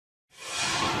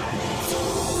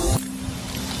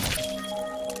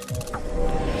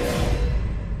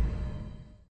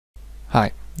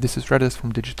This is Redis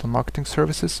from Digital Marketing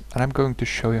Services, and I'm going to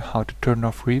show you how to turn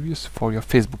off reviews for your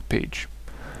Facebook page.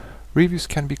 Reviews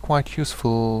can be quite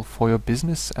useful for your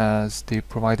business as they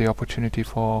provide the opportunity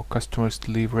for customers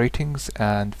to leave ratings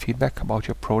and feedback about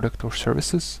your product or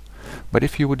services. But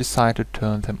if you would decide to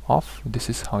turn them off, this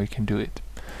is how you can do it.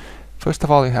 First of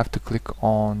all, you have to click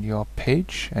on your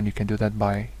page, and you can do that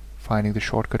by finding the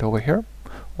shortcut over here,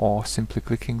 or simply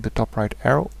clicking the top right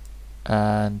arrow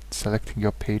and selecting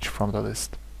your page from the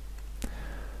list.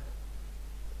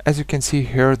 As you can see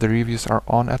here, the reviews are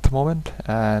on at the moment,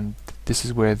 and this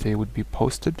is where they would be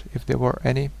posted if there were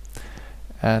any.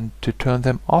 And to turn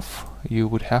them off, you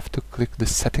would have to click the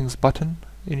settings button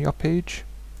in your page,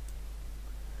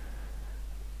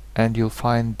 and you'll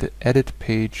find the edit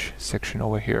page section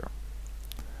over here.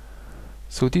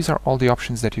 So these are all the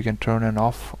options that you can turn on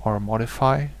off or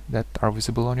modify that are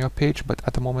visible on your page, but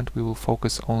at the moment we will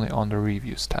focus only on the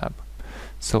reviews tab.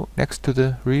 So next to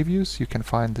the reviews you can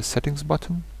find the settings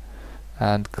button,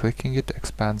 and clicking it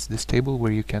expands this table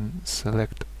where you can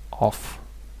select off.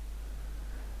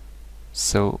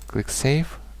 So click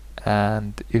save,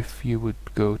 and if you would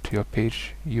go to your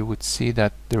page you would see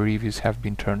that the reviews have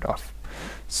been turned off.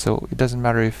 So it doesn't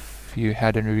matter if you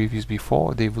had any reviews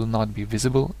before, they will not be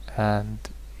visible and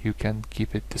you can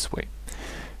keep it this way.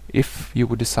 If you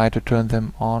would decide to turn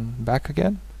them on back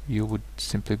again, you would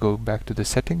simply go back to the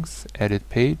settings, edit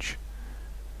page,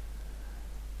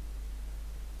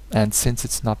 and since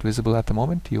it's not visible at the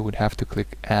moment, you would have to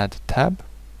click add tab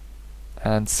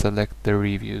and select the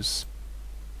reviews,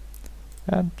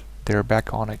 and they're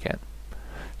back on again.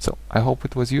 So I hope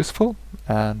it was useful,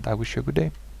 and I wish you a good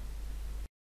day.